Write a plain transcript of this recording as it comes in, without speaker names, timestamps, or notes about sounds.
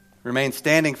Remain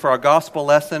standing for our gospel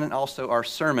lesson and also our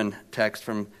sermon text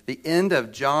from the end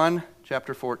of John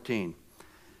chapter 14.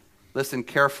 Listen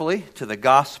carefully to the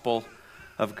gospel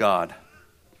of God.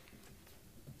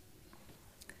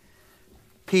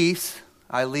 Peace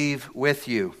I leave with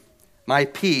you. My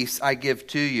peace I give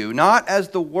to you. Not as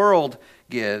the world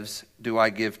gives do I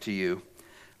give to you.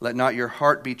 Let not your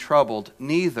heart be troubled,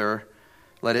 neither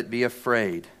let it be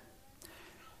afraid.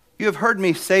 You have heard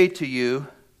me say to you,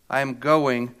 I am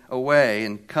going away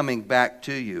and coming back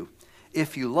to you.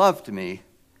 If you loved me,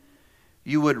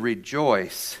 you would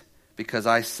rejoice because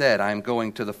I said, I am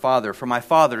going to the Father, for my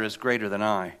Father is greater than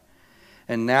I.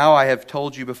 And now I have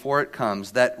told you before it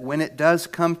comes, that when it does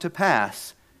come to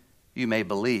pass, you may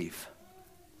believe.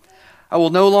 I will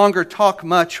no longer talk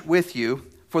much with you,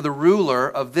 for the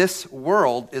ruler of this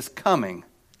world is coming,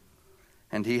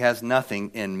 and he has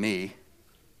nothing in me.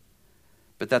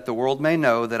 But that the world may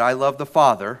know that I love the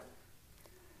Father,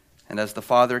 and as the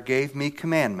Father gave me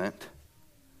commandment,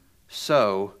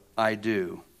 so I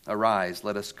do. Arise,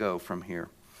 let us go from here.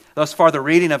 Thus far, the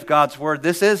reading of God's Word.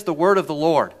 This is the Word of the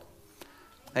Lord.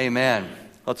 Amen.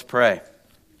 Let's pray.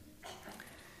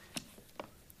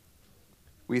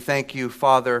 We thank you,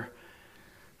 Father,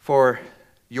 for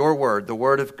your Word, the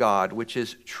Word of God, which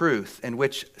is truth and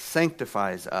which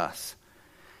sanctifies us.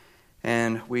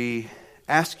 And we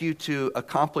ask you to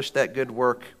accomplish that good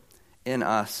work in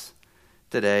us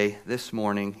today, this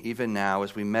morning, even now,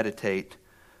 as we meditate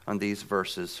on these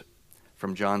verses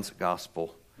from John's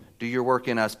Gospel. Do your work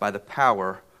in us by the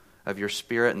power of your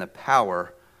Spirit and the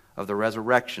power of the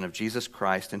resurrection of Jesus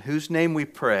Christ, in whose name we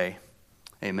pray.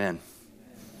 Amen.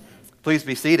 Please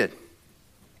be seated.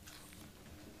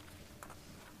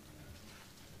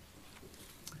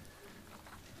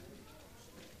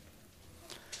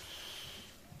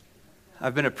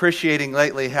 I've been appreciating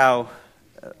lately how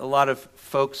a lot of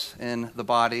folks in the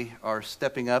body are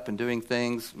stepping up and doing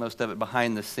things, most of it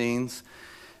behind the scenes.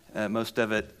 Most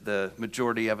of it, the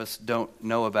majority of us don't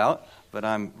know about, but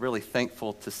I'm really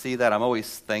thankful to see that. I'm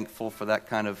always thankful for that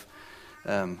kind of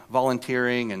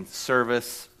volunteering and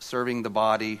service, serving the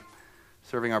body,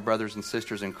 serving our brothers and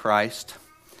sisters in Christ.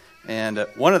 And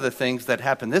one of the things that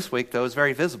happened this week, though, is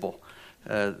very visible.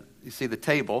 You see the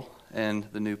table and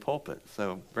the new pulpit.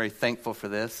 So very thankful for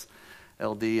this.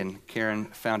 LD and Karen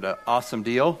found an awesome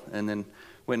deal and then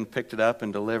went and picked it up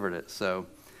and delivered it. So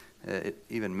it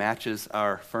even matches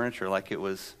our furniture like it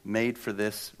was made for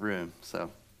this room. So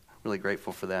really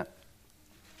grateful for that.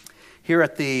 Here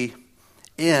at the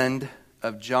end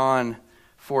of John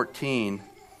 14,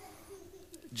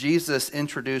 Jesus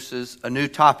introduces a new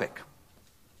topic.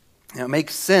 Now, it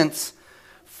makes sense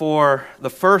for the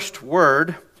first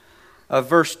word of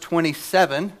verse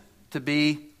 27 to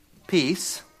be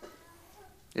peace.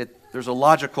 There's a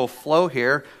logical flow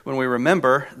here when we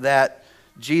remember that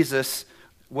Jesus,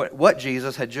 what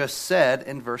Jesus had just said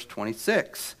in verse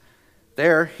 26.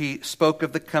 There he spoke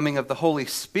of the coming of the Holy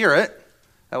Spirit.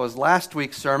 That was last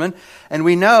week's sermon. And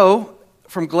we know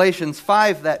from Galatians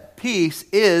 5 that peace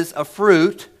is a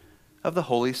fruit of the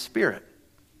Holy Spirit.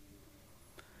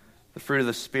 The fruit of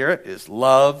the Spirit is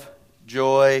love,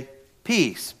 joy,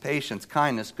 peace, patience,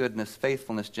 kindness, goodness,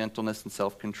 faithfulness, gentleness, and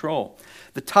self-control.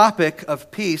 The topic of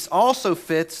peace also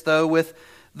fits, though, with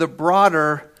the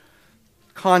broader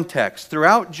context.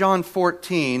 Throughout John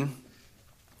 14,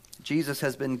 Jesus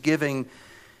has been giving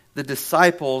the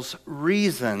disciples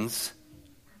reasons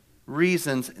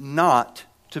not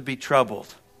to be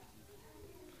troubled.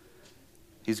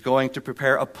 He's going to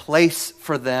prepare a place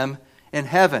for them in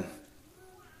heaven.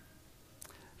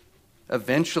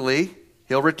 Eventually,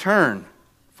 he'll return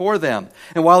for them.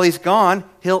 And while he's gone,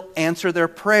 he'll answer their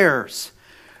prayers.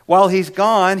 While he's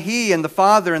gone, he and the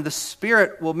Father and the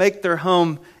Spirit will make their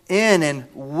home in and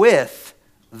with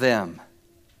them.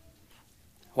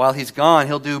 While he's gone,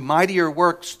 he'll do mightier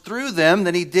works through them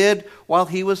than he did while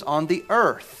he was on the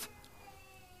earth.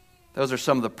 Those are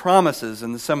some of the promises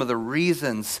and some of the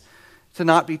reasons to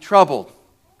not be troubled.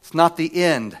 It's not the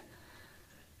end.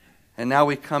 And now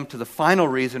we come to the final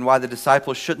reason why the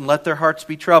disciples shouldn't let their hearts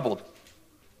be troubled.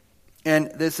 And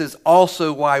this is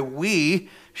also why we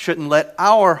shouldn't let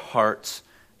our hearts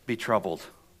be troubled.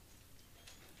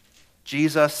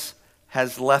 Jesus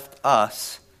has left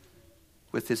us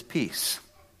with his peace.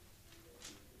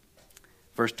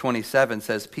 Verse 27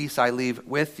 says, "Peace I leave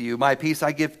with you, my peace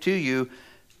I give to you,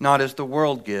 not as the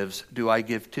world gives do I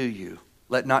give to you.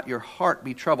 Let not your heart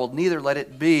be troubled, neither let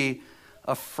it be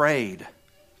afraid."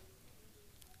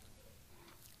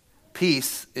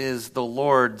 Peace is the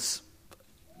Lord's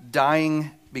dying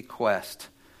bequest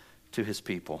to his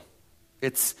people.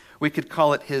 We could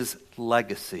call it his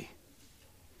legacy.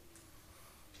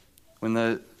 When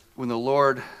the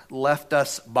Lord left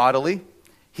us bodily,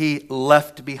 he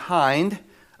left behind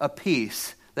a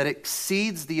peace that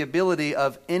exceeds the ability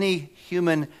of any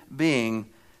human being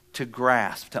to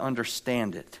grasp, to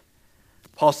understand it.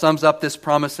 Paul sums up this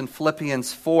promise in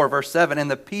Philippians 4, verse 7, "And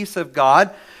the peace of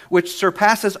God, which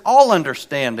surpasses all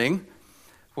understanding,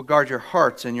 will guard your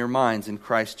hearts and your minds in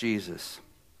Christ Jesus."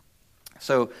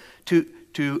 So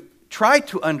to try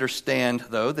to understand,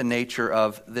 though, the nature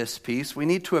of this peace, we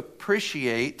need to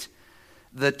appreciate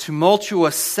the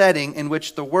tumultuous setting in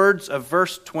which the words of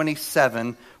verse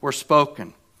 27 were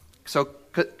spoken. So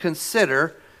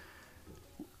consider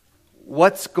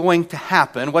what's going to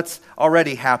happen, what's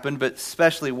already happened, but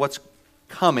especially what's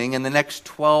coming in the next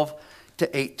 12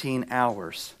 to 18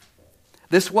 hours.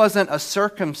 This wasn't a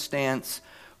circumstance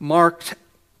marked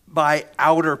by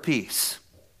outer peace.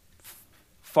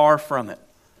 Far from it.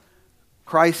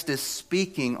 Christ is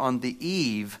speaking on the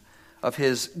eve of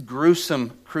his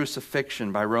gruesome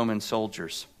crucifixion by Roman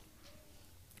soldiers.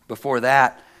 Before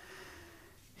that,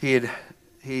 he'd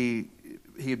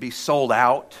be sold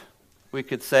out, we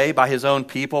could say, by his own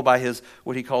people, by his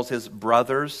what he calls his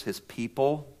brothers, his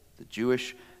people, the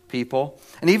Jewish people.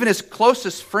 And even his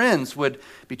closest friends would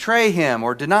betray him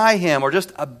or deny him or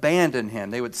just abandon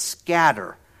him. They would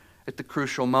scatter at the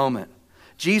crucial moment.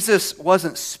 Jesus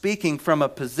wasn't speaking from a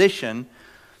position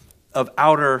of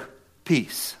outer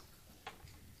peace,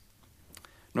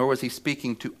 nor was he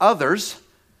speaking to others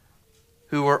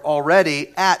who were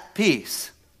already at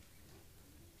peace.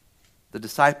 The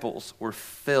disciples were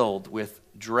filled with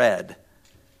dread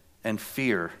and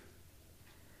fear,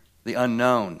 the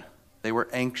unknown. They were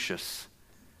anxious.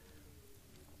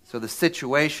 So the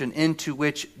situation into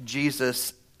which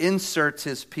Jesus inserts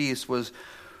his peace was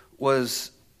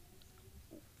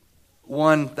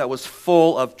one that was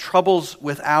full of troubles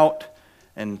without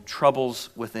and troubles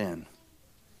within.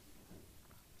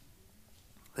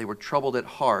 They were troubled at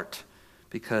heart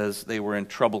because they were in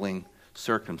troubling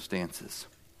circumstances.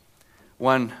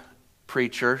 One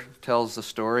preacher tells the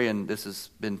story, and this has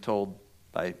been told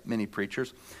by many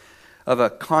preachers, of a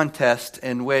contest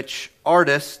in which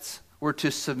artists were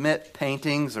to submit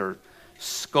paintings or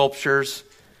sculptures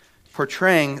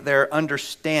portraying their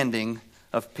understanding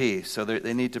of peace. So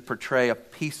they need to portray a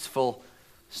peaceful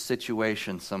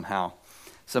situation somehow.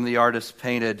 Some of the artists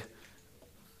painted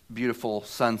beautiful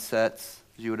sunsets,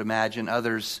 as you would imagine.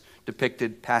 Others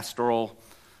depicted pastoral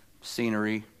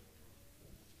scenery.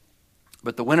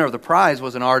 But the winner of the prize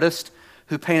was an artist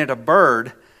who painted a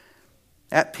bird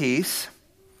at peace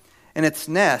in its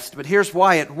nest. But here's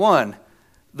why it won.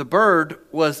 The bird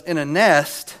was in a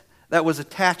nest that was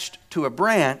attached to a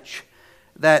branch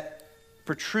that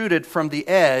protruded from the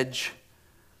edge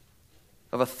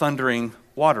of a thundering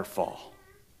waterfall.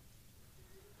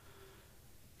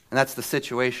 And that's the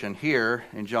situation here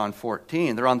in John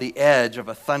 14. They're on the edge of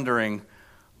a thundering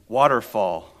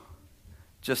waterfall,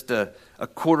 just a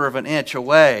quarter of an inch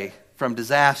away from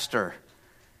disaster.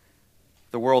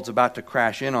 The world's about to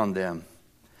crash in on them.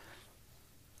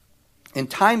 In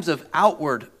times of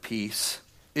outward peace,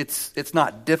 it's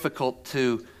not difficult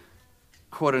to,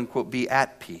 quote-unquote, be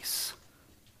at peace.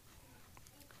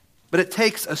 But it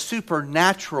takes a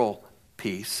supernatural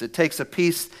peace. It takes a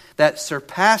peace that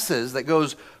surpasses, that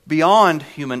goes beyond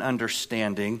human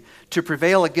understanding to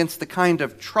prevail against the kind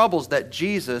of troubles that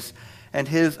Jesus and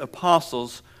his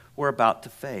apostles were about to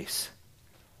face.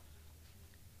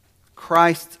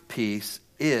 Christ's peace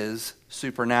is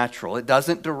supernatural. It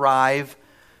doesn't derive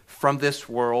from this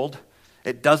world.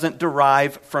 It doesn't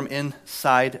derive from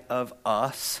inside of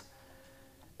us.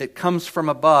 It comes from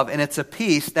above, and it's a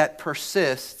peace that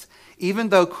persists even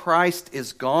though Christ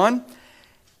is gone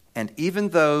and even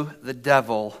though the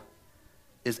devil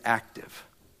is active,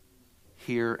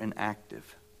 here and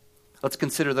active. Let's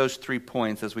consider those 3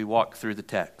 points as we walk through the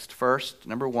text. First,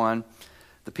 number one,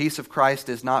 the peace of Christ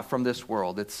is not from this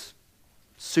world. It's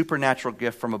supernatural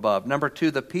gift from above. Number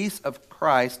two, the peace of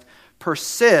Christ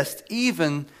persists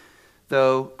even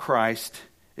though Christ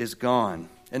is gone.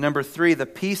 And number three, the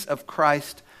peace of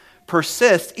Christ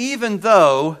persists even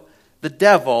though the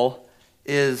devil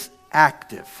is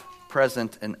active,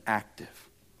 present and active.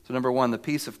 So number one, the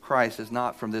peace of Christ is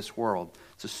not from this world.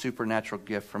 It's a supernatural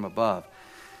gift from above.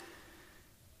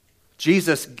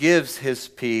 Jesus gives his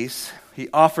peace. He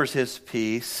offers his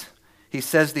peace. He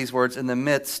says these words in the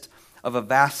midst of a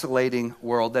vacillating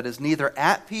world that is neither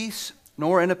at peace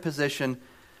nor in a position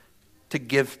to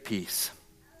give peace.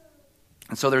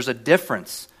 And so there's a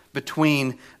difference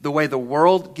between the way the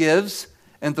world gives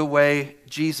and the way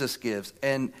Jesus gives.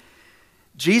 And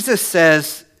Jesus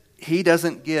says he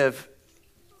doesn't give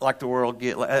like the world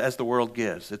as the world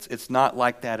gives. It's not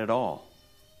like that at all.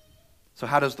 So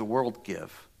how does the world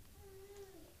give?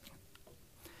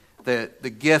 The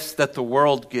gifts that the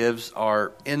world gives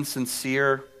are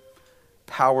insincere,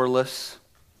 powerless,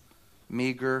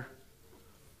 meager,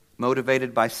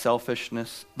 motivated by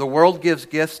selfishness. The world gives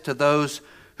gifts to those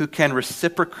who can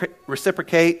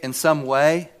reciprocate in some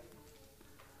way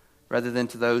rather than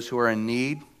to those who are in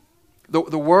need.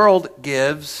 The world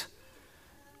gives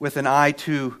with an eye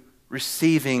to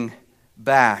receiving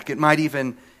back. It might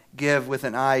even give with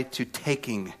an eye to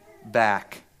taking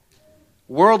back.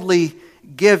 Worldly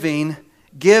giving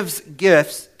gives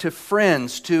gifts to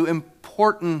friends, to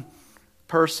important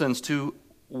persons, to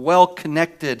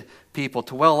well-connected people,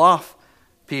 to well-off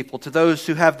people, to those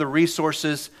who have the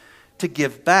resources to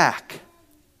give back.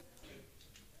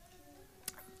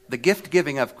 The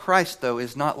gift-giving of Christ, though,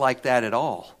 is not like that at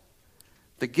all.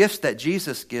 The gifts that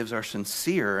Jesus gives are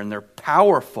sincere, and they're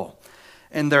powerful,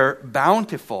 and they're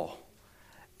bountiful,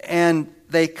 and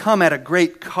they come at a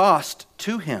great cost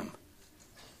to Him.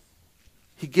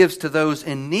 He gives to those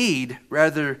in need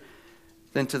rather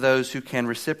than to those who can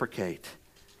reciprocate.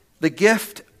 The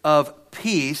gift of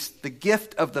peace, the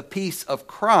gift of the peace of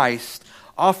Christ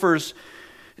offers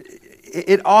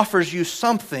you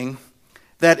something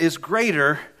that is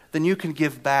greater than you can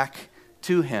give back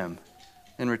to Him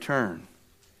in return.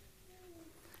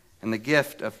 And the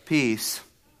gift of peace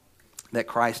that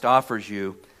Christ offers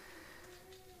you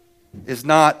is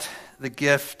not the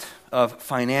gift of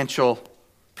financial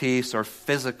peace or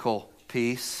physical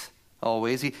peace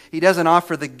always. He doesn't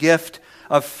offer the gift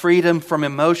of freedom from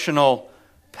emotional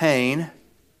pain.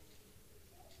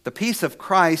 The peace of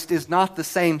Christ is not the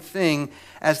same thing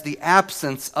as the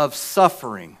absence of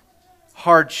suffering,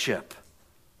 hardship.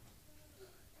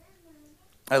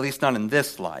 At least not in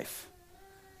this life.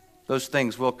 Those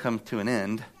things will come to an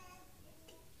end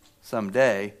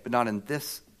someday, but not in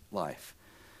this life.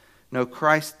 No,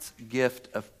 Christ's gift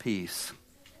of peace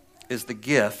is the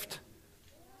gift,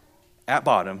 at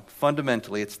bottom,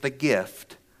 fundamentally, it's the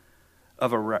gift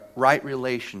of a right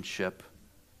relationship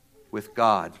with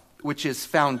God, which is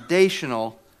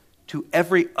foundational to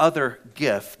every other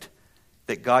gift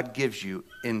that God gives you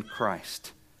in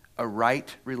Christ. A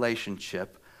right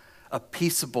relationship, a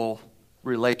peaceable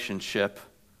relationship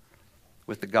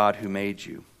with the God who made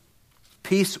you.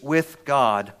 Peace with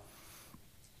God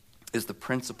is the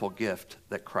principal gift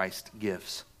that Christ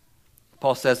gives.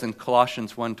 Paul says in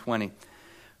Colossians 1:20,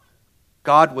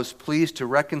 God was pleased to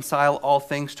reconcile all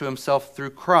things to Himself through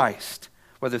Christ,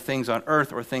 whether things on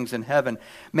earth or things in heaven,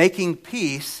 making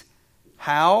peace,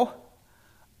 how?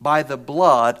 By the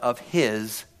blood of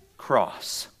His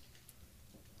cross.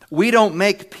 We don't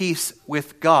make peace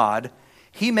with God.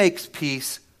 He makes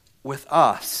peace with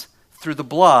us through the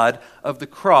blood of the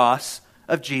cross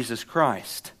of Jesus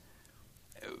Christ.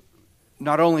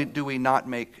 Not only do we not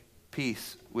make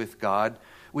peace with God,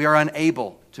 we are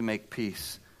unable to make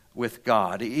peace with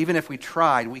God. Even if we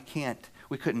tried, we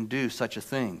couldn't do such a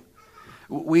thing.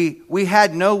 We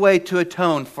had no way to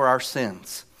atone for our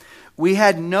sins. We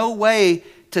had no way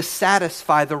to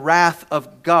satisfy the wrath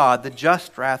of God, the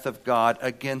just wrath of God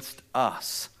against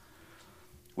us.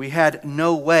 We had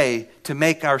no way to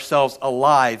make ourselves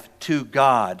alive to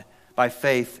God by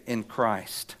faith in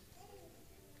Christ.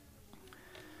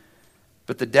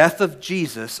 But the death of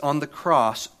Jesus on the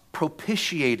cross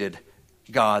propitiated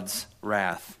God's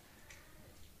wrath.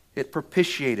 It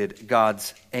propitiated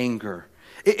God's anger.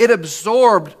 It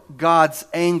absorbed God's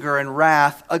anger and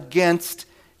wrath against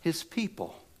His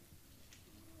people.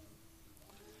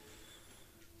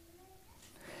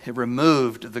 It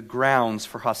removed the grounds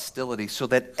for hostility so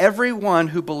that everyone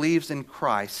who believes in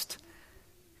Christ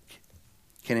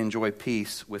can enjoy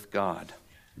peace with God.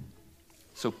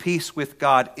 So peace with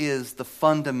God is the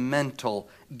fundamental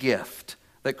gift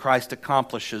that Christ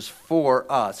accomplishes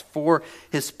for us, for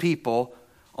His people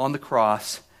on the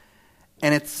cross.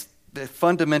 And it's the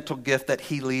fundamental gift that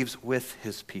He leaves with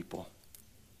His people.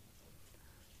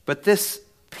 But this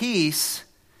peace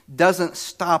doesn't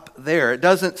stop there. It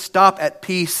doesn't stop at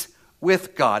peace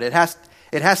with God. It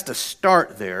has to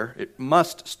start there. It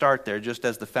must start there, just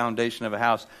as the foundation of a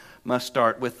house must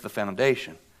start with the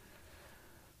foundation.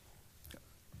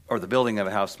 Or the building of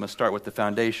a house must start with the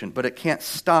foundation. But it can't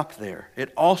stop there.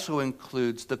 It also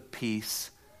includes the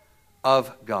peace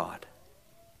of God.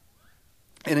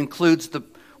 It includes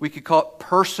we could call it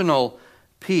personal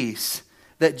peace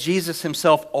that Jesus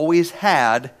Himself always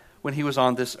had when He was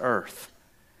on this earth.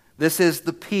 This is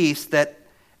the peace that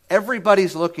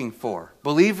everybody's looking for.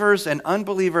 Believers and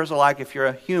unbelievers alike, if you're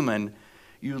a human,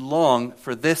 you long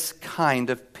for this kind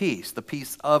of peace, the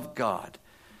peace of God.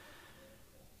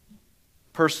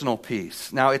 personal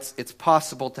peace. Now, it's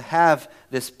possible to have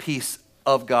this peace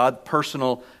of God,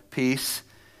 personal peace.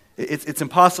 It's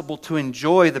impossible to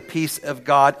enjoy the peace of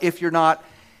God if you're not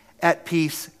at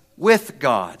peace with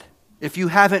God, if you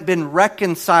haven't been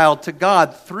reconciled to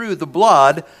God through the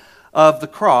blood of the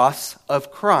cross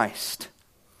of Christ.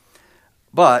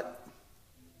 But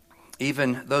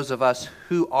even those of us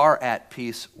who are at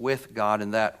peace with God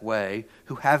in that way,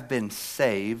 who have been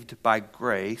saved by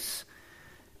grace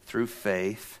through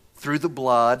faith, through the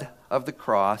blood of the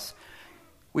cross,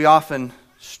 we often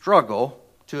struggle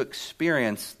to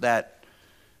experience that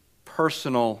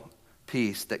personal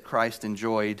peace that Christ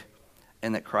enjoyed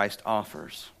and that Christ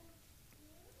offers.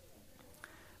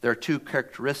 There are two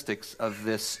characteristics of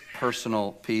this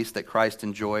personal peace that Christ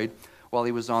enjoyed while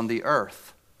he was on the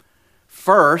earth.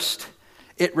 First,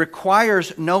 it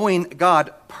requires knowing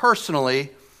God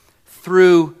personally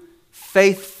through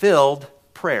faith-filled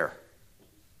prayer.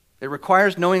 It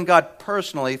requires knowing God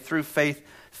personally through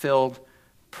faith-filled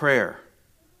prayer.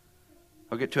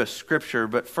 I'll get to a scripture,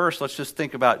 but first let's just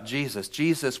think about Jesus.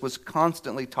 Jesus was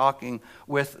constantly talking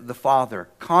with the Father,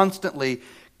 constantly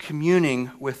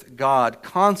communing with God,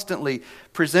 constantly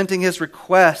presenting his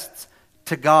requests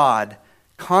to God,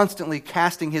 constantly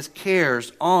casting his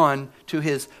cares on to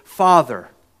his Father,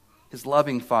 his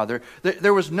loving Father.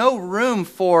 There was no room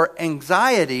for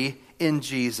anxiety in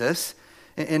Jesus,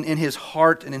 in his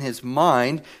heart and in his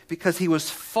mind, because he was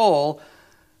full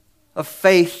of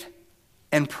faith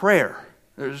and prayer.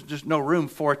 There's just no room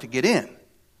for it to get in.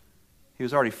 He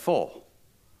was already full.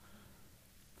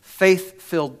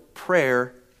 Faith-filled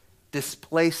prayer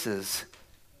displaces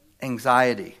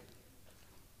anxiety.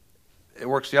 It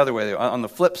works the other way. On the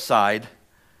flip side,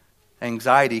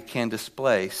 anxiety can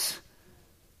displace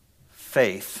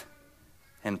faith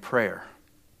and prayer.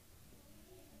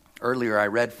 Earlier I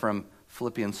read from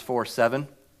Philippians 4:7,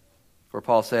 where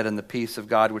Paul said, "And the peace of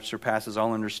God which surpasses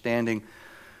all understanding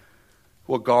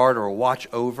will guard or watch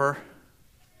over,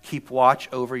 keep watch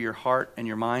over your heart and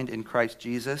your mind in Christ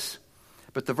Jesus."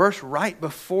 But the verse right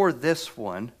before this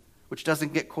one, which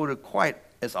doesn't get quoted quite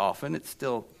as often, it's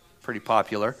still pretty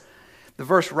popular. The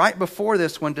verse right before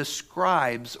this one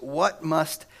describes what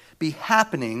must be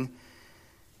happening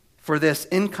for this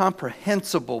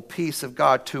incomprehensible peace of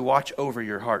God to watch over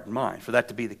your heart and mind, for that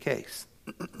to be the case.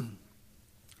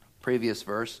 Previous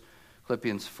verse,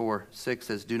 Philippians 4:6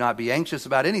 says, "Do not be anxious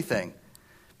about anything,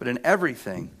 but in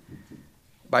everything,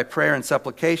 by prayer and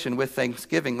supplication with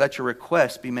thanksgiving, let your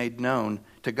requests be made known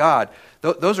to God."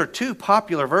 Those are two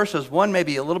popular verses. One may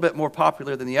be a little bit more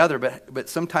popular than the other, but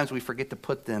sometimes we forget to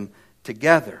put them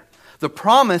together. The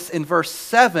promise in verse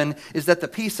 7 is that the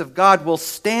peace of God will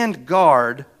stand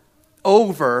guard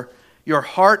over your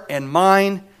heart and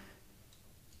mind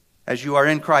as you are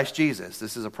in Christ Jesus.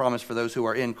 This is a promise for those who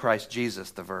are in Christ Jesus,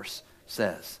 the verse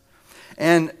says.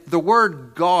 And the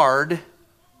word guard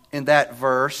in that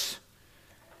verse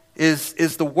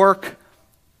is the work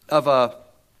of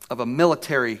a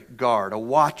military guard, a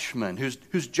watchman,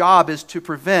 whose job is to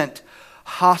prevent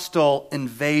hostile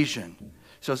invasion.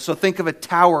 So think of a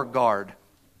tower guard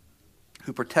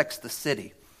who protects the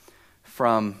city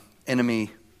from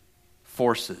enemy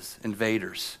forces,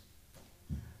 invaders.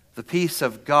 The peace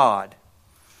of God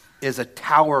is a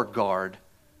tower guard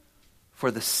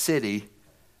for the city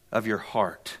of your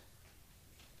heart.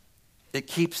 It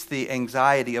keeps the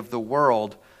anxiety of the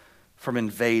world from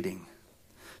invading.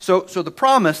 So the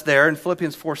promise there in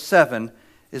Philippians 4:7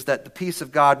 is that the peace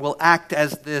of God will act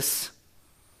as this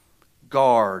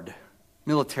guard,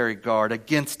 military guard,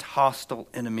 against hostile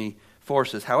enemy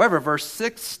forces. However, verse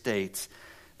 6 states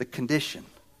the condition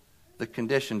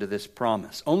to this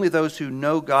promise. Only those who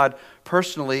know God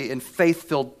personally in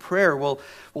faith-filled prayer will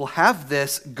have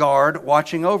this guard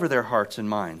watching over their hearts and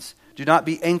minds. Do not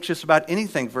be anxious about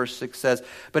anything, verse 6 says,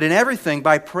 but in everything,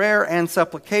 by prayer and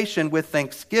supplication with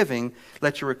thanksgiving,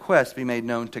 let your requests be made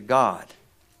known to God.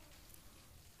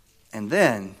 And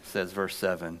then, says verse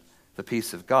 7, the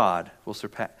peace of God,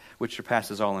 which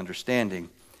surpasses all understanding,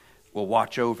 will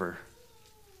watch over,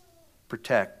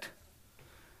 protect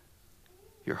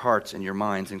your hearts and your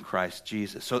minds in Christ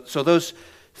Jesus. So those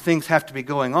things have to be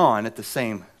going on at the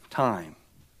same time.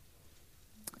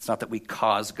 It's not that we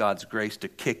cause God's grace to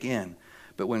kick in,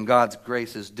 but when God's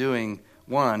grace is doing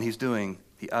one, He's doing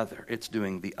the other. It's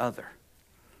doing the other.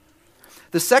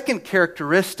 The second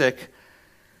characteristic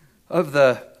of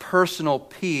the personal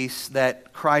peace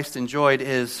that Christ enjoyed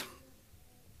is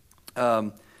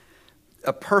a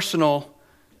personal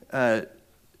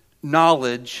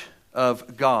knowledge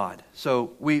of God.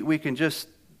 So we can just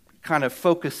kind of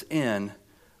focus in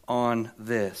on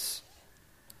this.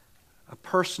 a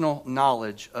personal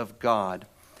knowledge of God,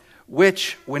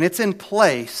 which, when it's in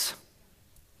place,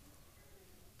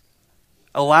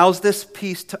 allows this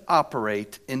peace to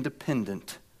operate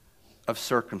independent of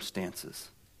circumstances.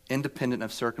 Independent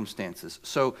of circumstances.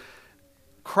 So,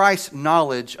 Christ's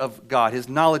knowledge of God, his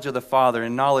knowledge of the Father,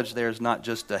 and knowledge there is not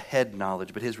just a head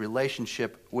knowledge, but his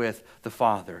relationship with the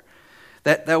Father.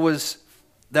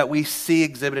 That we see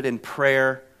exhibited in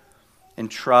prayer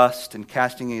and trust and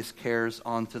casting his cares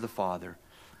onto the Father.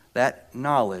 That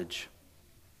knowledge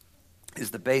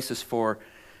is the basis for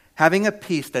having a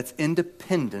peace that's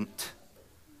independent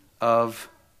of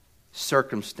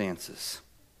circumstances,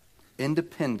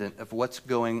 independent of what's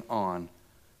going on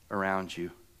around you.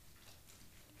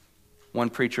 One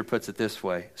preacher puts it this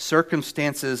way: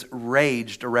 circumstances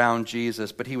raged around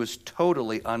Jesus, but he was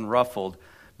totally unruffled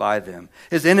by them.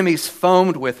 His enemies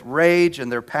foamed with rage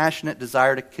and their passionate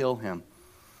desire to kill him.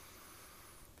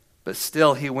 But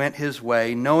still he went his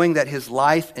way, knowing that his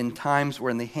life and times were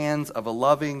in the hands of a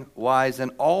loving, wise,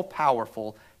 and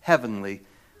all-powerful heavenly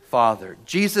Father.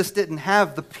 Jesus didn't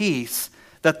have the peace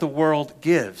that the world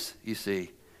gives, you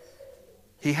see.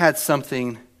 He had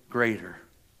something greater.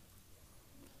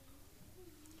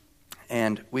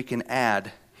 And we can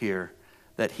add here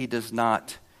that he did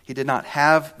not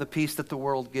have the peace that the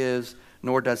world gives,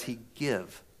 nor does he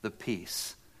give the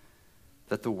peace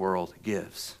that the world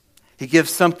gives. He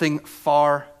gives something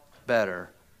far better,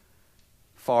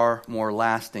 far more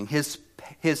lasting. His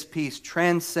peace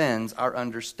transcends our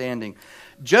understanding,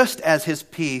 just as his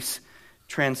peace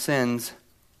transcends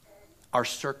our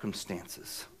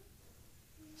circumstances.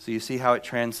 So you see how it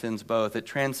transcends both. It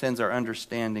transcends our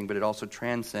understanding, but it also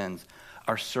transcends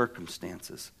our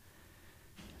circumstances.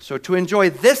 So to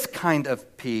enjoy this kind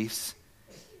of peace,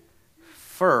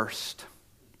 first,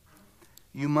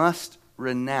 you must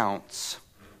renounce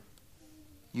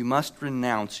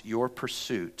your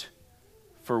pursuit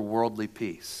for worldly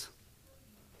peace.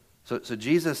 So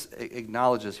Jesus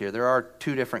acknowledges here there are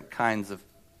two different kinds of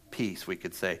peace, we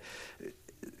could say.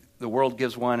 The world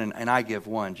gives one and I give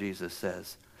one, Jesus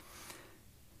says.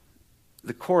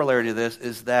 The corollary to this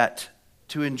is that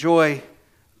to enjoy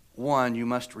one, you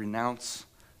must renounce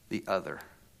the other.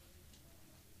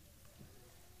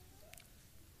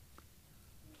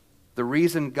 The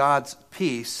reason God's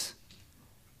peace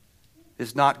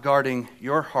is not guarding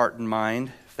your heart and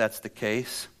mind, if that's the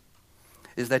case,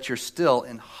 is that you're still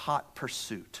in hot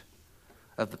pursuit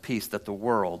of the peace that the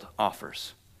world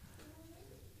offers.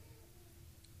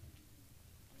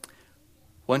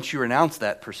 Once you renounce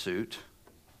that pursuit,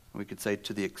 we could say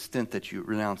to the extent that you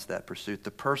renounce that pursuit,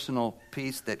 the personal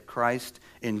peace that Christ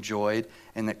enjoyed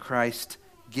and that Christ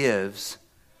gives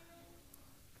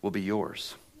will be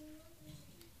yours.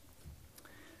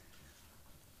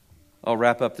 I'll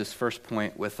wrap up this first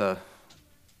point with a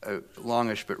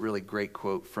longish but really great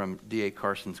quote from D.A.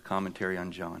 Carson's commentary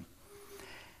on John.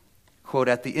 Quote,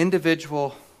 "At the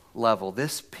individual level,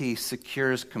 this peace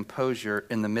secures composure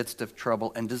in the midst of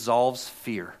trouble and dissolves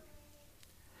fear.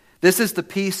 This is the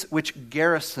peace which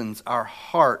garrisons our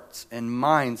hearts and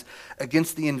minds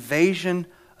against the invasion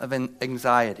of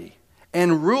anxiety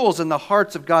and rules in the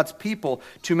hearts of God's people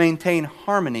to maintain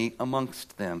harmony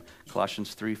amongst them."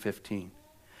 Colossians 3:15.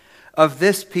 Of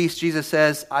this peace, Jesus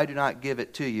says, "I do not give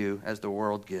it to you as the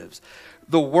world gives."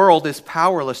 The world is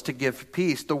powerless to give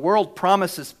peace. The world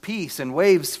promises peace and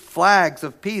waves flags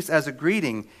of peace as a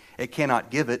greeting. It cannot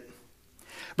give it.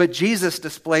 But Jesus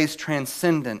displays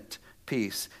transcendent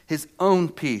peace, his own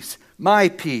peace, my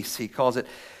peace, he calls it,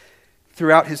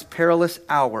 throughout his perilous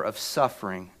hour of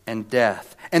suffering and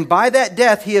death. And by that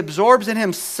death, he absorbs in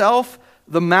himself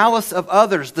the malice of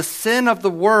others, the sin of the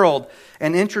world,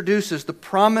 and introduces the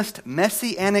promised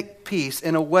messianic peace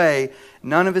in a way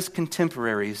none of his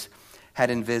contemporaries had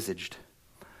envisaged.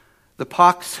 The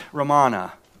Pax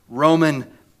Romana,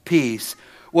 Roman peace,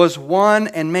 was won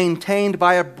and maintained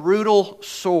by a brutal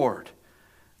sword.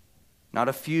 Not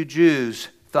a few Jews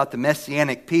thought the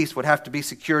messianic peace would have to be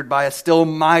secured by a still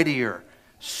mightier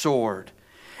sword.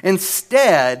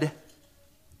 Instead,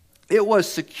 it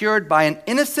was secured by an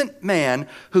innocent man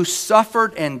who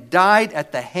suffered and died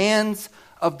at the hands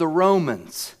of the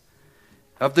Romans,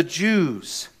 of the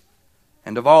Jews,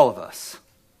 and of all of us.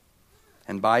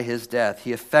 And by his death,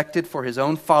 he effected for his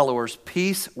own followers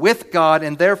peace with God,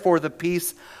 and therefore the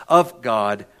peace of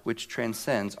God, which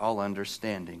transcends all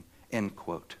understanding. End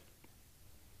quote.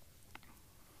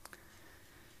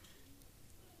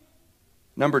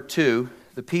 Number two,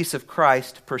 the peace of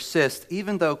Christ persists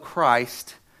even though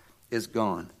Christ is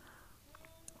gone.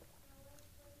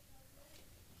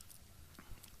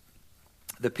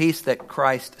 The peace that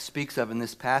Christ speaks of in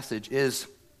this passage is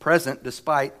present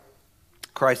despite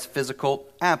Christ's physical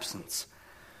absence.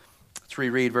 Let's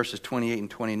reread verses 28 and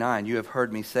 29. You have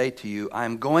heard me say to you, I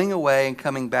am going away and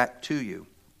coming back to you.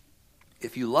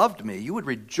 If you loved me, you would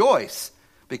rejoice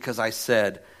because I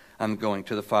said, I'm going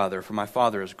to the Father, for my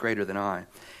Father is greater than I.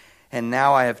 And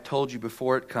now I have told you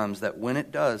before it comes, that when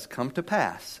it does come to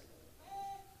pass,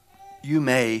 you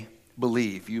may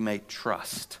believe, you may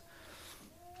trust.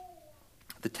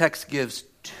 The text gives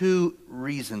two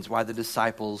reasons why the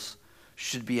disciples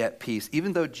should be at peace,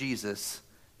 even though Jesus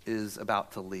is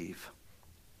about to leave.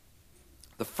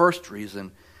 The first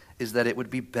reason is that it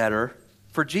would be better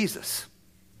for Jesus.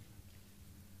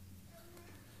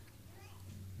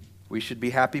 We should be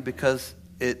happy because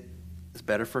it is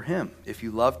better for him. If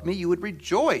you loved me, you would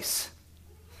rejoice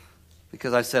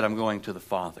because I said I'm going to the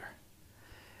Father.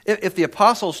 If the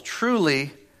apostles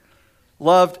truly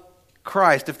loved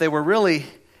Christ, if they were really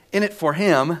in it for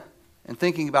him and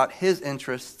thinking about his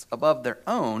interests above their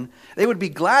own, they would be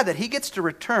glad that he gets to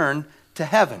return to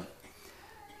heaven.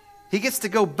 He gets to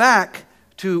go back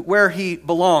to where he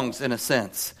belongs, in a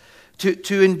sense,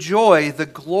 to enjoy the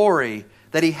glory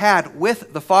that he had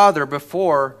with the Father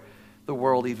before the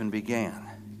world even began.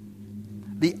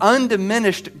 The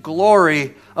undiminished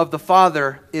glory of the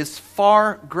Father is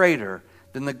far greater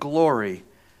than the glory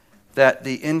that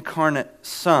the incarnate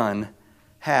Son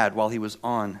had while he was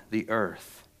on the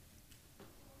earth.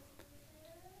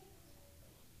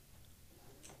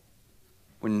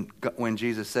 When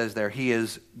Jesus says there, he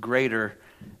is greater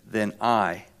than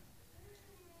I,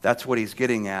 that's what he's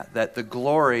getting at, that the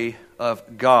glory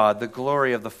of God, the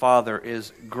glory of the Father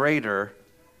is greater,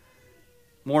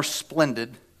 more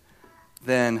splendid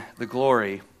than the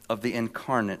glory of the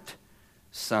incarnate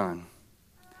Son.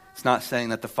 It's not saying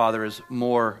that the Father is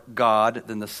more God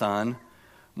than the Son,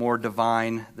 more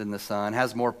divine than the Son,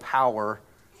 has more power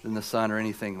than the Son, or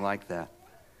anything like that.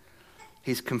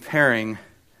 He's comparing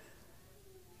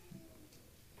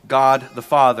God the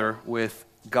Father with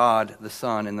God the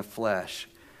Son in the flesh,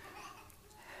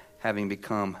 having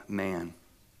become man.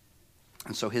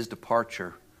 And so his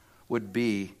departure would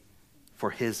be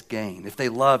for his gain. If they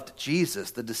loved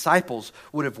Jesus, the disciples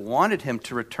would have wanted him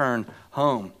to return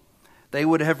home. They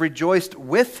would have rejoiced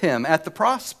with him at the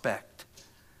prospect.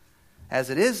 As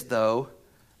it is, though,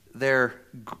 they're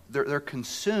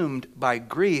consumed by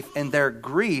grief, and their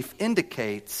grief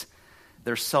indicates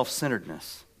their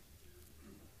self-centeredness.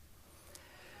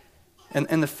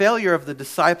 And the failure of the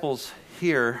disciples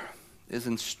here is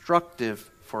instructive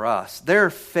for us. Their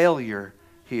failure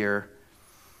here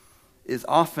is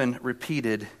often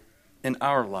repeated in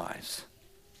our lives.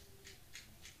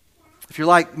 If you're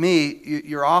like me,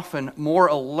 you're often more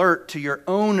alert to your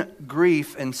own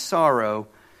grief and sorrow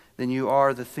than you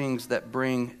are the things that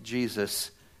bring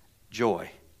Jesus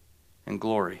joy and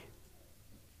glory.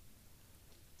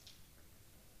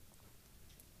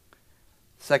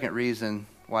 Second reason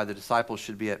why the disciples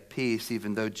should be at peace,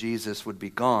 even though Jesus would be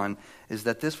gone, is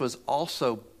that this was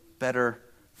also better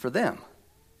for them.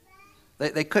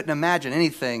 They couldn't imagine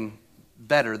anything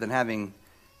better than having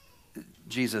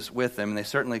Jesus with them, and they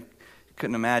certainly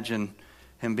couldn't imagine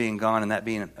him being gone and that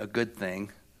being a good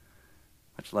thing,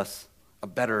 much less a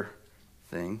better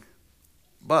thing.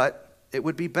 But it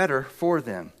would be better for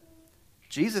them.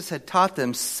 Jesus had taught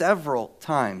them several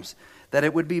times that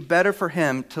it would be better for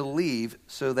him to leave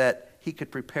so that he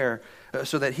could prepare,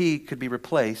 so that he could be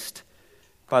replaced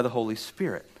by the Holy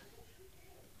Spirit.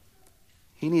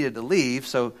 He needed to leave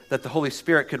so that the Holy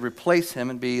Spirit could replace him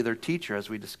and be their teacher, as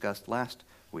we discussed last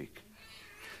week.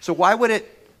 So why would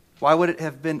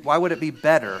it be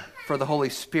better for the Holy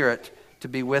Spirit to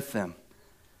be with them?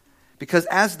 Because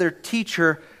as their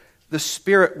teacher, the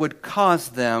Spirit would cause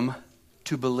them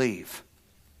to believe.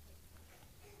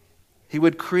 He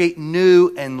would create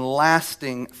new and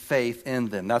lasting faith in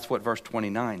them. That's what verse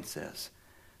 29 says.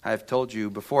 I have told you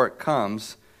before it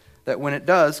comes that when it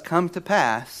does come to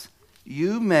pass,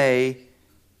 you may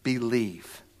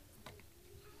believe.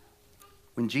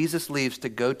 When Jesus leaves to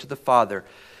go to the Father,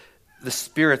 the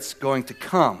Spirit's going to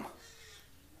come,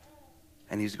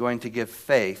 and he's going to give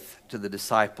faith to the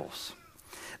disciples.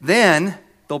 Then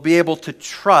they'll be able to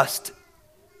trust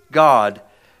God.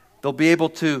 They'll be able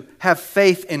to have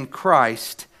faith in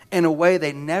Christ in a way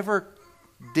they never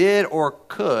did or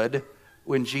could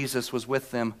when Jesus was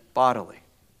with them bodily.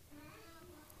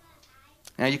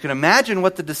 Now you can imagine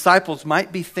what the disciples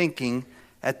might be thinking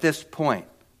at this point.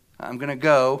 I'm going to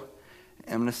go,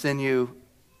 and I'm going to send you,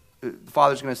 the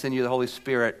Father's going to send you the Holy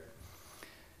Spirit,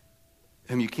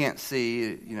 whom you can't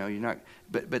see, you're not,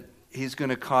 but he's going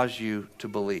to cause you to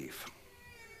believe.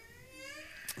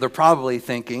 They're probably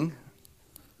thinking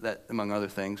that, among other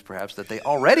things, perhaps, that they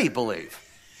already believe.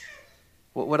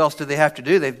 What else do they have to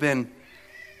do?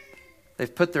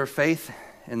 They've put their faith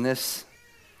in this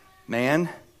man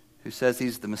who says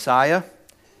he's the Messiah.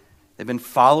 They've been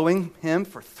following him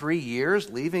for 3 years,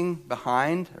 leaving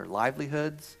behind their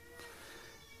livelihoods,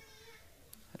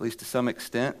 at least to some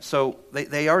extent. So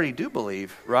they already do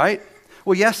believe, right?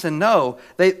 Well, yes and no.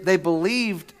 They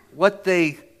believed what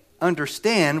they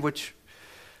understand,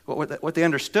 what they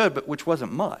understood, but which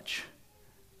wasn't much.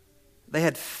 They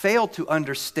had failed to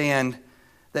understand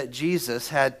that Jesus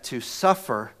had to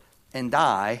suffer and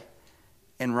die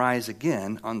and rise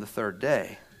again on the third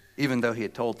day, even though he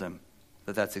had told them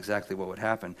that that's exactly what would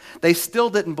happen. They still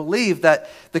didn't believe that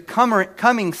the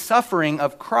coming suffering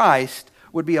of Christ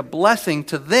would be a blessing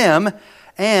to them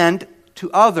and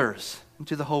to others and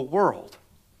to the whole world.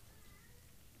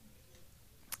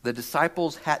 The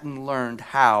disciples hadn't learned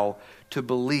how to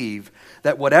believe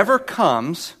that whatever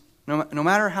comes, no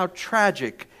matter how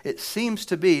tragic it seems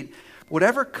to be,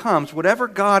 whatever comes, whatever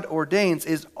God ordains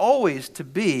is always to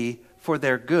be for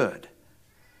their good.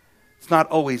 It's not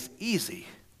always easy,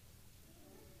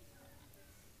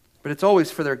 but it's always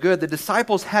for their good. The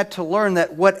disciples had to learn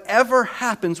that whatever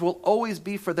happens will always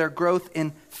be for their growth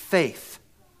in faith.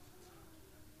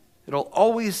 It'll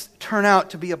always turn out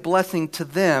to be a blessing to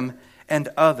them and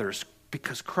others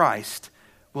because Christ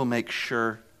will make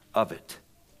sure of it.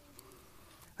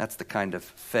 That's the kind of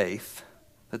faith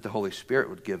that the Holy Spirit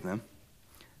would give them.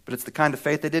 But it's the kind of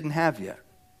faith they didn't have yet.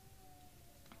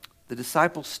 The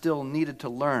disciples still needed to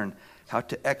learn how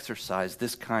to exercise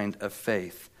this kind of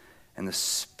faith, and the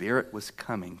Spirit was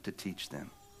coming to teach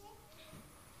them.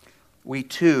 We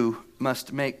too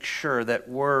must make sure that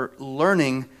we're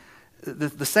learning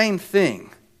the same thing.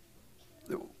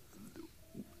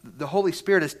 The Holy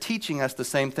Spirit is teaching us the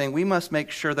same thing. We must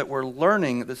make sure that we're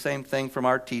learning the same thing from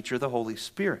our teacher, the Holy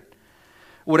Spirit.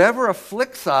 Whatever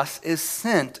afflicts us is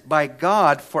sent by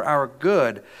God for our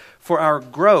good, for our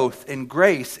growth in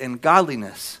grace and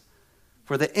godliness,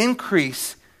 for the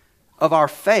increase of our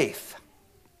faith.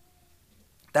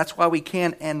 That's why we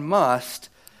can and must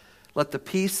let the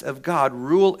peace of God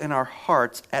rule in our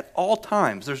hearts at all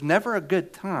times. There's never a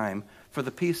good time for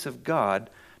the peace of God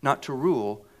not to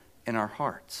rule in our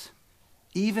hearts,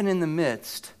 even in the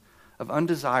midst of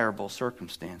undesirable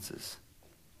circumstances.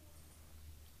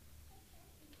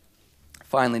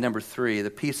 Finally, number 3, the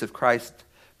peace of Christ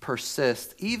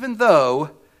persists even though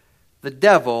the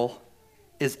devil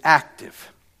is active.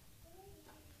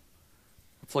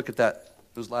 Let's look at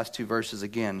those last 2 verses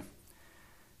again.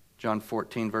 John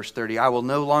 14, verse 30. I will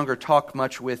no longer talk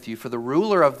much with you, for the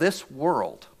ruler of this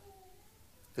world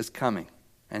is coming,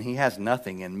 and he has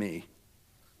nothing in me.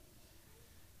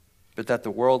 But that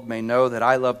the world may know that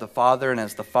I love the Father, and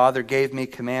as the Father gave me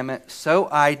commandment, so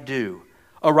I do.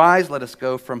 Arise, let us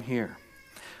go from here.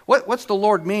 What's the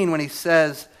Lord mean when he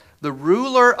says, the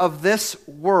ruler of this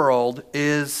world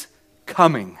is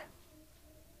coming?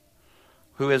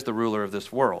 Who is the ruler of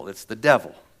this world? It's the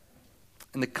devil.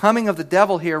 And the coming of the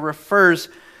devil here refers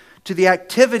to the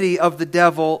activity of the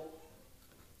devil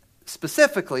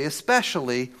specifically,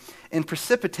 especially in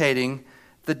precipitating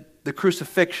the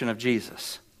crucifixion of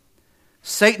Jesus.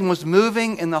 Satan was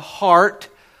moving in the heart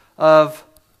of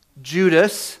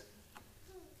Judas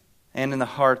and in the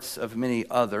hearts of many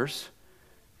others,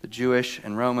 the Jewish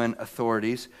and Roman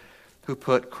authorities who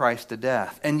put Christ to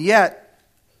death. And yet,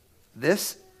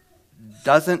 this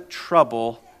doesn't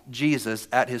trouble Jesus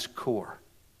at his core.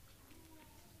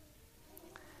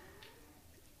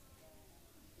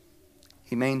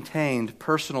 He maintained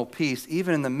personal peace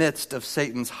even in the midst of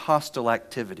Satan's hostile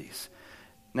activities.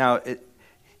 Now,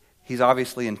 he's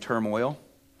obviously in turmoil.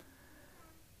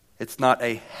 It's not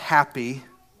a happy-go-lucky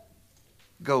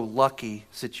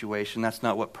situation. That's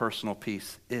not what personal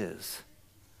peace is.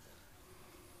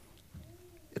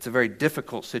 It's a very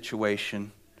difficult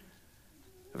situation,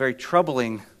 a very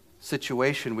troubling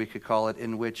situation, we could call it,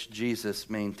 in which Jesus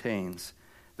maintains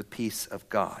the peace of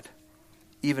God,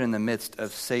 even in the midst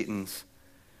of Satan's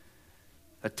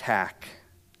attack.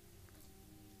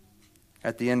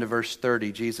 At the end of verse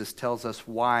 30, Jesus tells us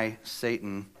why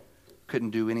Satan couldn't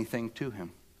do anything to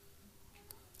him.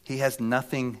 He has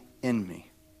nothing in me.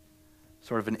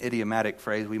 Sort of an idiomatic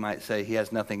phrase, we might say, he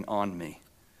has nothing on me.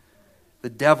 The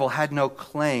devil had no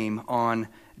claim on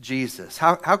Jesus.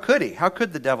 How could he? How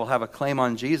could the devil have a claim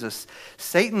on Jesus?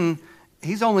 Satan,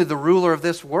 he's only the ruler of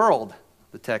this world,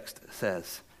 the text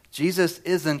says. Jesus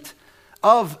isn't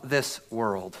of this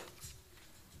world.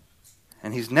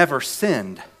 And he's never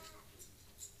sinned.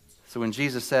 So when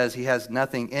Jesus says he has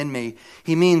nothing in me,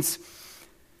 he means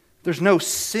there's no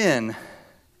sin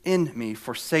in me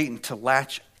for Satan to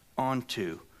latch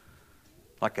onto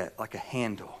like a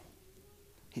handle.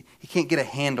 He can't get a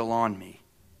handle on me.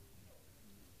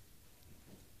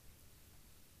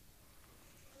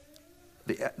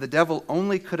 The devil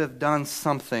only could have done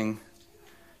something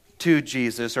to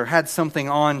Jesus, or had something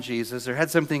on Jesus, or had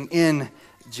something in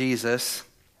Jesus,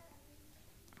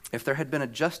 if there had been a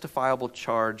justifiable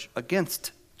charge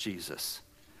against Jesus.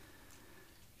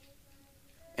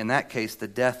 In that case, the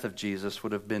death of Jesus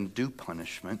would have been due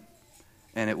punishment,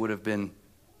 and it would have been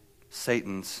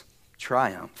Satan's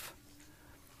triumph.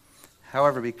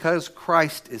 However, because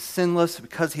Christ is sinless,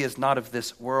 because he is not of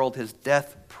this world, his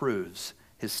death proves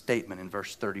his statement in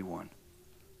verse 31.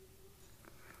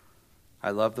 I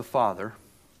love the Father,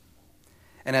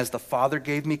 and as the Father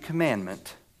gave me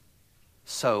commandment,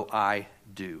 so I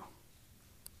do.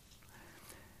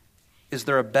 Is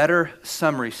there a better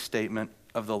summary statement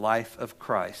of the life of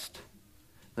Christ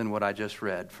than what I just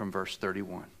read from verse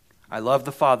 31? I love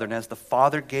the Father, and as the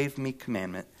Father gave me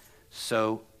commandment,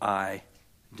 so I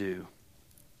do.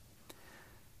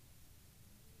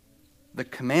 The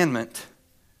commandment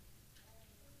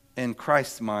in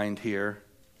Christ's mind here,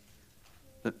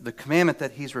 the commandment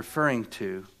that he's referring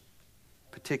to,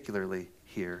 particularly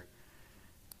here,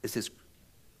 is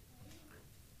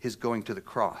his going to the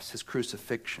cross, his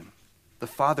crucifixion. The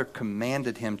Father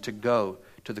commanded him to go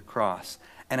to the cross.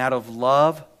 And out of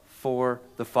love for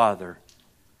the Father,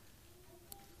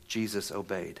 Jesus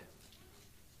obeyed.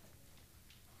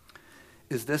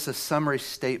 Is this a summary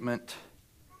statement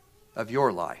of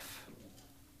your life?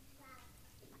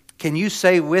 Can you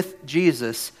say with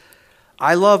Jesus,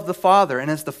 I love the Father,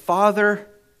 and as the Father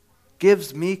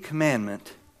gives me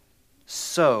commandment,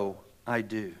 so I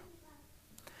do.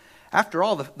 After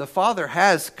all, the Father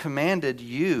has commanded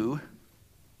you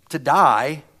to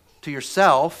die to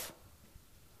yourself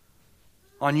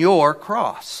on your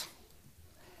cross.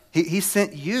 He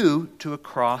sent you to a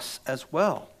cross as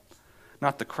well.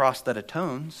 Not the cross that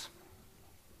atones,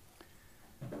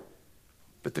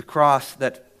 but the cross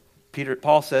that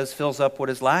Paul says fills up what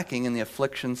is lacking in the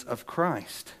afflictions of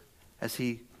Christ as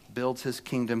he builds his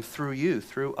kingdom through you,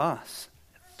 through us,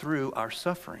 through our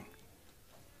suffering.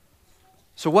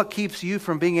 So what keeps you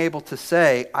from being able to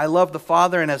say, I love the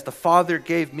Father, and as the Father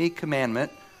gave me commandment,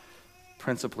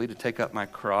 principally to take up my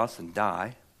cross and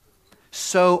die,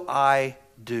 so I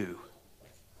do?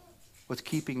 What's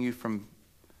keeping you from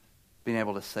being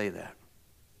able to say that?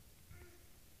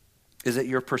 Is it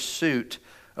your pursuit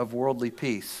of worldly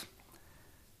peace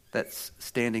that's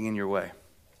standing in your way?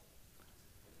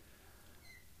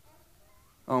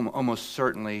 Almost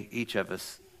certainly each of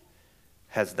us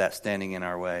has that standing in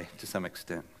our way to some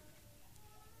extent.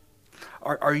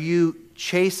 Are you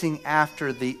chasing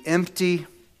after the empty,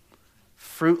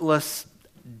 fruitless,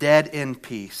 dead-end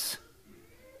peace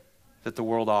that the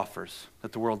world offers,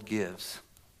 that the world gives?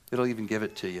 It'll even give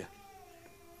it to you.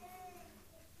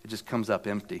 It just comes up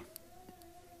empty.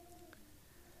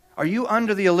 Are you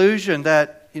under the illusion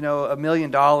that, $1 million,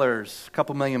 a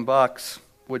couple $1,000,000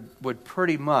 would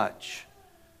pretty much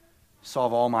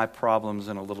solve all my problems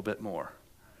and a little bit more?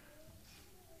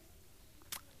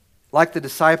 Like the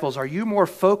disciples, are you more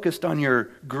focused on your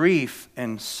grief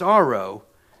and sorrow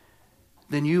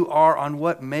than you are on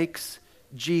what makes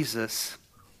Jesus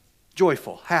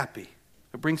joyful, happy,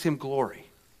 what brings him glory,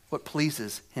 what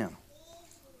pleases him?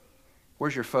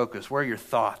 Where's your focus? Where are your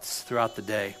thoughts throughout the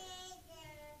day?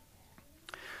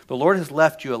 The Lord has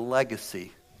left you a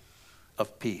legacy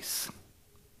of peace.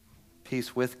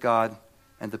 Peace with God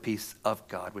and the peace of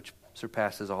God, which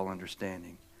surpasses all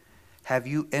understanding. Have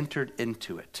you entered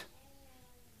into it?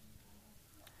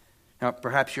 Now,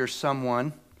 perhaps you're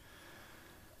someone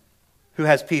who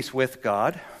has peace with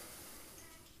God.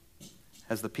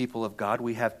 As the people of God,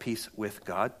 we have peace with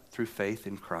God through faith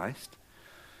in Christ,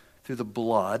 through the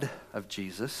blood of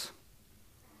Jesus.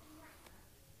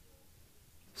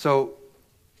 So,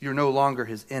 you're no longer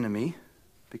his enemy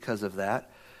because of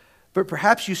that. But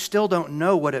perhaps you still don't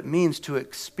know what it means to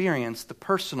experience the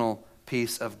personal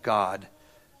peace of God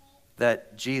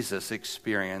that Jesus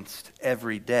experienced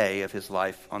every day of his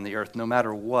life on the earth, no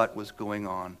matter what was going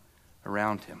on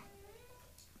around him.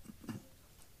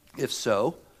 If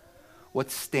so,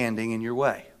 what's standing in your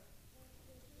way?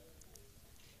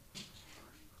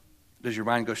 Does your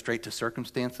mind go straight to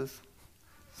circumstances?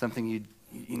 Something you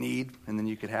need and then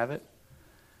you could have it?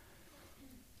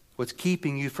 What's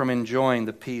keeping you from enjoying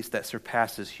the peace that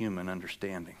surpasses human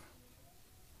understanding?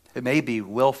 It may be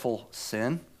willful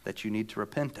sin that you need to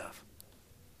repent of.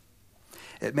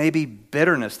 It may be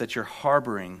bitterness that you're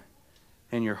harboring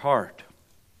in your heart.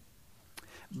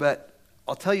 But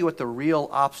I'll tell you what the real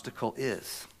obstacle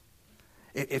is.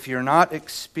 If you're not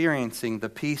experiencing the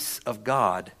peace of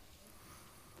God,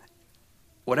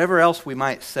 whatever else we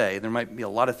might say, there might be a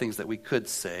lot of things that we could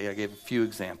say. I gave a few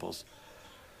examples.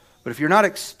 But if you're not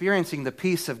experiencing the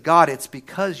peace of God, it's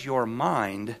because your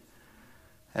mind,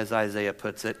 as Isaiah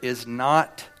puts it, is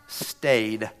not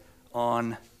stayed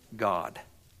on God.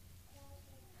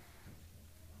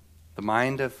 The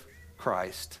mind of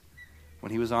Christ,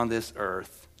 when he was on this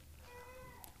earth,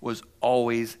 was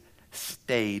always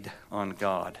stayed on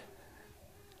God.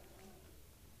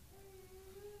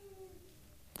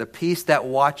 The peace that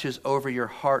watches over your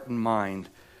heart and mind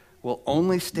will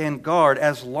only stand guard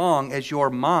as long as your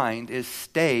mind is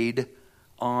stayed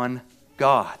on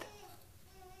God.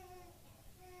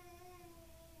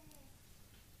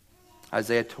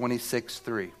 Isaiah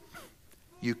 26:3.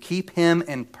 You keep him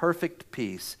in perfect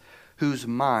peace, whose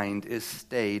mind is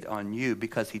stayed on you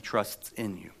because he trusts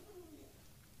in you.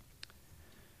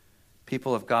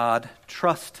 People of God,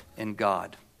 trust in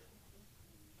God.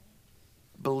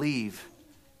 Believe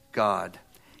God.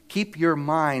 Keep your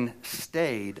mind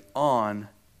stayed on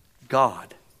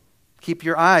God. Keep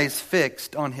your eyes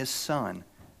fixed on his Son,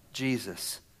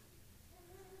 Jesus.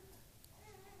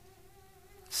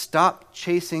 Stop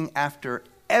chasing after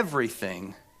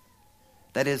everything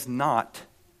that is not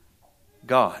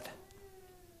God.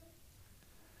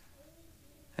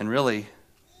 And really,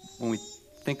 when we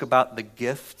think about the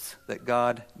gifts that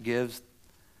God gives,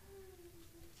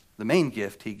 the main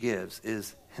gift he gives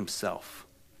is himself.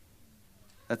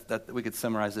 We could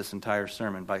summarize this entire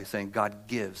sermon by saying God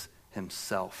gives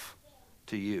himself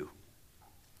to you.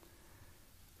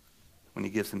 When he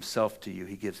gives himself to you,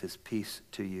 he gives his peace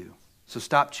to you. So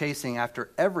stop chasing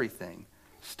after everything.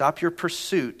 Stop your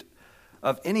pursuit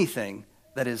of anything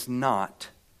that is not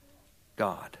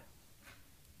God.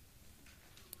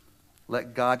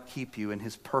 Let God keep you in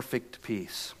his perfect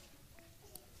peace,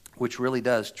 which really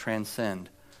does transcend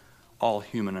all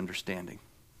human understanding.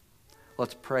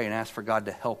 Let's pray and ask for God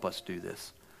to help us do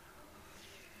this.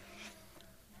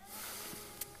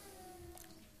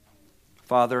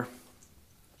 Father,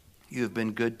 you have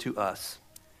been good to us.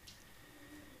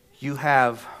 You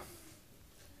have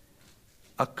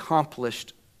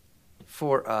accomplished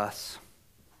for us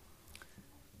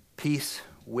peace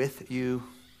with you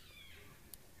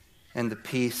and the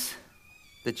peace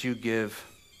that you give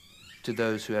to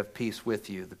those who have peace with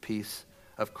you, the peace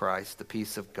of Christ, the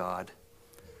peace of God,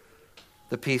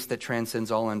 the peace that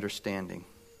transcends all understanding.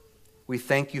 We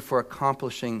thank you for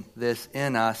accomplishing this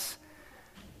in us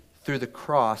through the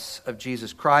cross of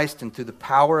Jesus Christ and through the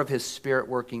power of his Spirit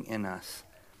working in us.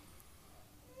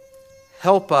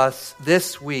 Help us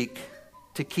this week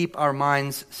to keep our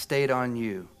minds stayed on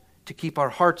you, to keep our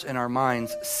hearts and our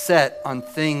minds set on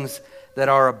things that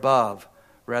are above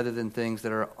rather than things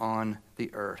that are on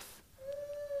the earth,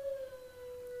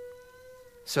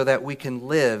 so that we can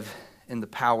live in the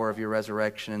power of your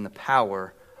resurrection and the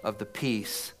power of the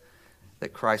peace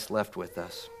that Christ left with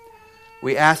us.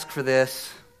 We ask for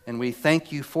this, and we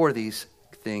thank you for these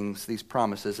things, these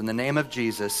promises. In the name of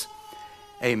Jesus,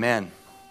 amen.